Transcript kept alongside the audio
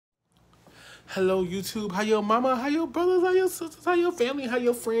Hello, YouTube. How your mama? How your brothers? How your sisters? How your family? How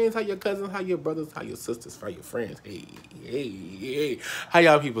your friends? How your cousins? How your brothers? How your sisters? How your friends? Hey, hey, hey. How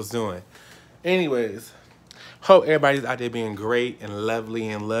y'all people's doing? Anyways, hope everybody's out there being great and lovely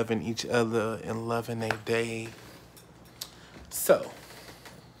and loving each other and loving their day. So,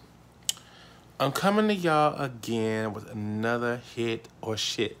 I'm coming to y'all again with another hit or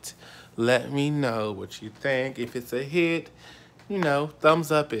shit. Let me know what you think. If it's a hit, you know,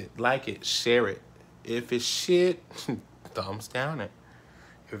 thumbs up it, like it, share it. If it's shit, thumbs down it.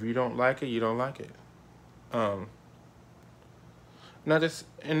 If you don't like it, you don't like it. Not just,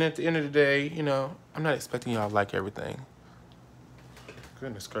 and at the end of the day, you know, I'm not expecting y'all to like everything.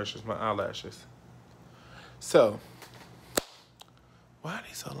 Goodness gracious, my eyelashes. So, why are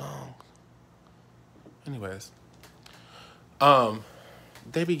they so long? Anyways,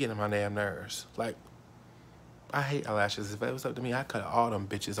 they be getting on my damn nerves. Like, I hate eyelashes. If it was up to me, I'd cut all them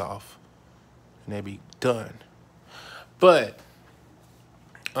bitches off. And they'd be done. But,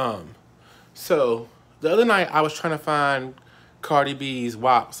 so, the other night, I was trying to find Cardi B's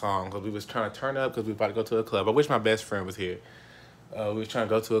WAP song. Because we was trying to turn up because we were about to go to a club. I wish my best friend was here. We was trying to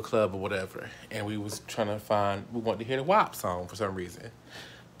go to a club or whatever. And we was trying to find, we wanted to hear the WAP song for some reason.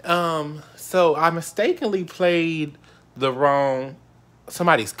 So I mistakenly played the wrong,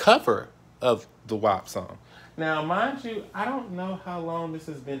 somebody's cover of the WAP song. Now, mind you, I don't know how long this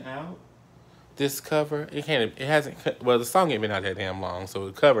has been out. This cover, it hasn't, well, the song ain't been out that damn long, so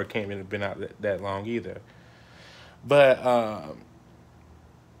the cover can't have been out that long either. But,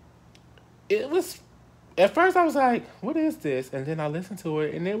 it was, at first I was like, what is this? And then I listened to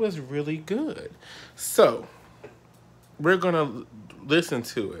it, and it was really good. So, we're going to listen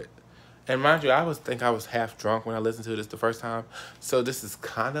to it. And mind you, I was half drunk when I listened to this the first time. So this is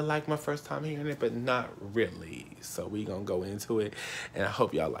kind of like my first time hearing it, but not really. So we going to go into it, and I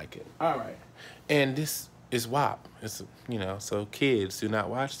hope y'all like it. All right. And this is WAP. It's, you know, so kids, do not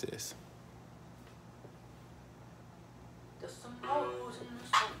watch this.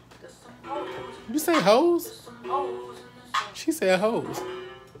 You say hoes? She said hoes.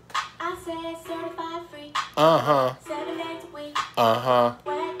 I said certified free. Uh-huh. 7 days a week. Uh-huh.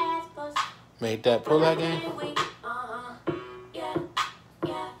 Wet ass pussy. Made that pull that game. Yeah.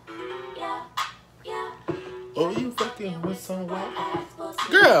 Oh, you fucking with some wet ass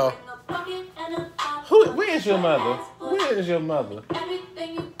pussy. Girl, Who? where is your mother? Where is your mother?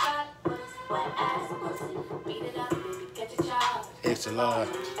 Everything you got was wet ass pussy. Beat it up, baby, get your job. Extra large.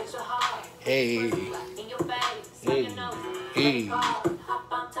 Extra hard. Hey. In your face. Hey. On your nose. Hey.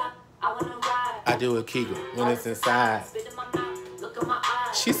 Hop on top. I wanna ride. I do a Kegel when it's inside. Spit in my mouth. Look in my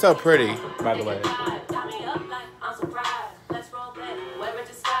eyes. She's so pretty, by the way.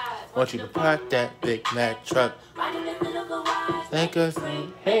 Want you to park that Big Mac truck. Thank us.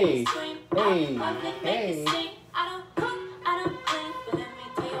 Hey, hey, hey.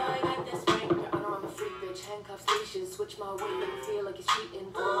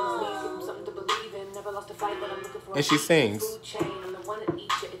 And she sings.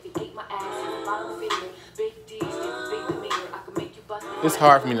 It's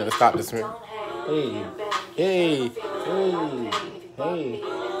hard for me to stop this. Hey, hey, hey, hey.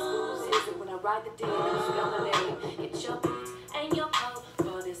 Ride the deal, spell my name. Hit your boots and your coat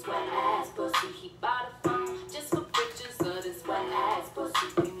for this wet ass pussy. He bought a phone just for pictures of this wet ass pussy.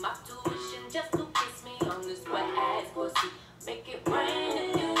 Pay my tuition just to kiss me on this wet ass pussy. Make it rain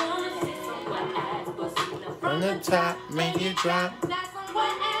if you wanna see some wet ass pussy. Now from the top, make it drop. That's some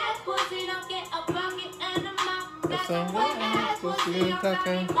wet ass pussy. Don't get a bucket and a mop. That's some wet ass pussy. That's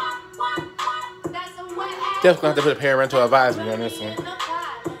some wet ass. Definitely have to put a parental advisory on this one.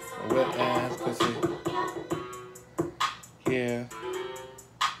 Wet ass pussy. Yeah.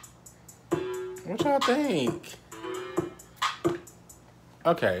 What y'all think?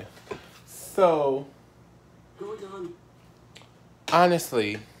 Okay. So,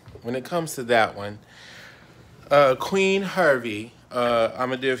 honestly, when it comes to that one, Queen Herby, I'm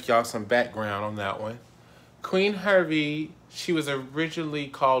gonna give y'all some background on that one. Queen Herby, she was originally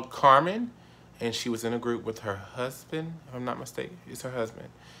called Carmen, and she was in a group with her husband, if I'm not mistaken. It's her husband.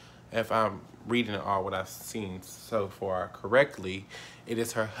 If I'm reading all what I've seen so far correctly, it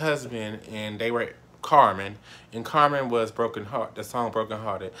is her husband, and they were Carmen, and Carmen was Broken Heart, the song Broken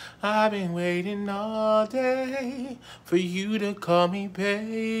Hearted. I've been waiting all day for you to call me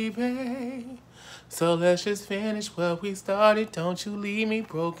baby. So let's just finish what we started. Don't you leave me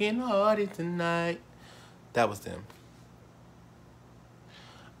broken hearted tonight. That was them.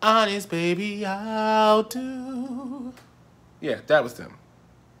 Honest baby, I'll do. Yeah, that was them.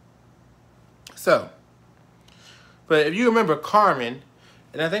 So, but if you remember Carmen,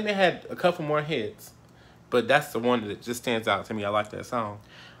 And I think they had a couple more hits, but that's the one that just stands out to me. I like that song.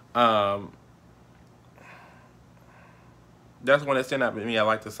 That's the one that stands out to me. I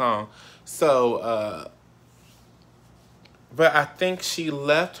like the song. So, but I think she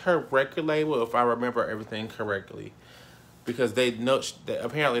left her record label, if I remember everything correctly, because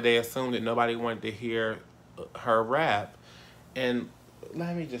apparently they assumed that nobody wanted to hear her rap. And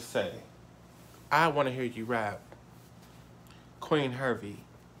let me just say, I want to hear you rap. Queen Herby,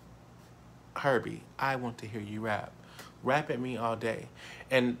 I want to hear you rap. Rap at me all day.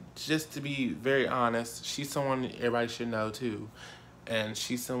 And just to be very honest, she's someone everybody should know too. And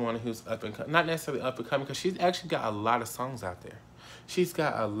she's someone who's up and coming. Not necessarily up and coming, because she's actually got a lot of songs out there. She's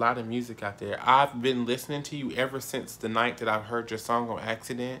got a lot of music out there. I've been listening to you ever since the night that I've heard your song on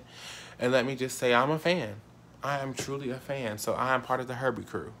accident. And let me just say, I'm a fan. I am truly a fan. So I am part of the Herby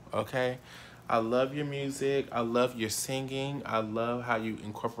crew, okay? I love your music. I love your singing. I love how you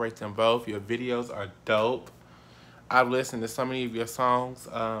incorporate them both. Your videos are dope. I've listened to so many of your songs.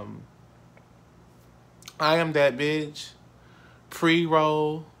 I Am That Bitch,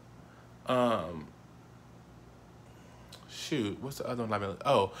 Pre-Roll, shoot, what's the other one I've been,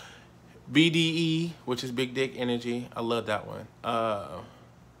 oh, BDE, which is Big Dick Energy. I love that one.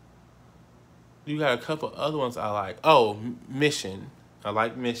 You got a couple other ones I like. Oh, Mission. I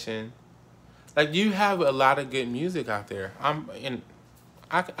like Mission. Like, you have a lot of good music out there.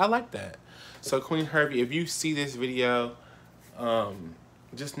 I like that. So, Queen Herby, if you see this video,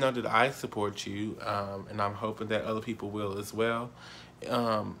 just know that I support you, and I'm hoping that other people will as well.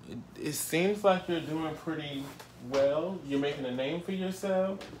 It seems like you're doing pretty well. You're making a name for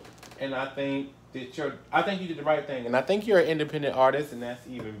yourself, and I think that I think you did the right thing, and I think you're an independent artist, and that's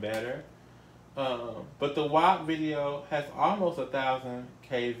even better. But the WAP video has almost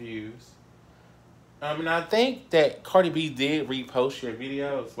 1,000K views. And I think that Cardi B did repost your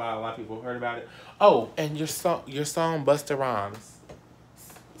video. That's why a lot of people heard about it. Oh, and your song Busta Rhymes.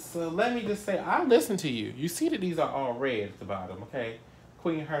 So let me just say, I listened to you. You see that these are all red at the bottom, okay?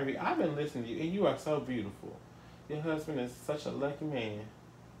 Queen Herby, I've been listening to you, and you are so beautiful. Your husband is such a lucky man.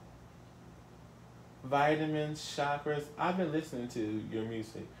 Vitamins, chakras. I've been listening to your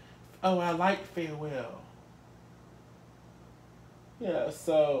music. Oh, I like Farewell. Yeah,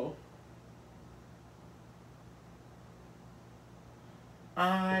 so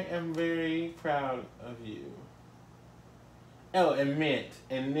I am very proud of you. Oh, and Mint,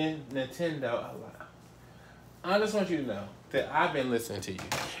 and then Nintendo. I just want you to know that I've been listening to you.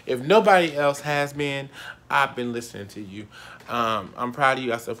 If nobody else has been, I've been listening to you. I'm proud of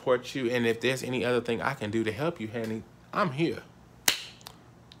you. I support you. And if there's any other thing I can do to help you, honey, I'm here.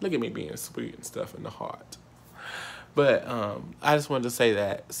 Look at me being sweet and stuff in the heart. But I just wanted to say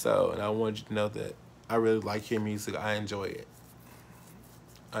that. So, and I wanted you to know that I really like your music. I enjoy it.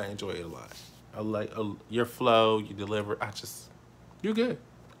 I enjoy it a lot. I like your flow, you deliver. You're good.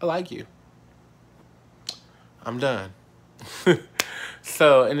 I like you. I'm done.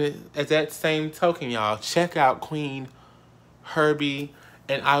 So, and at that same token, y'all, check out Queen Herby,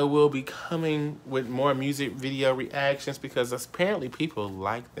 and I will be coming with more music video reactions because apparently people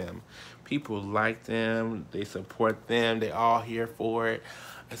like them. People like them. They support them. They all here for it.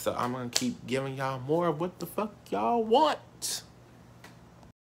 And so I'm going to keep giving y'all more of what the fuck y'all want.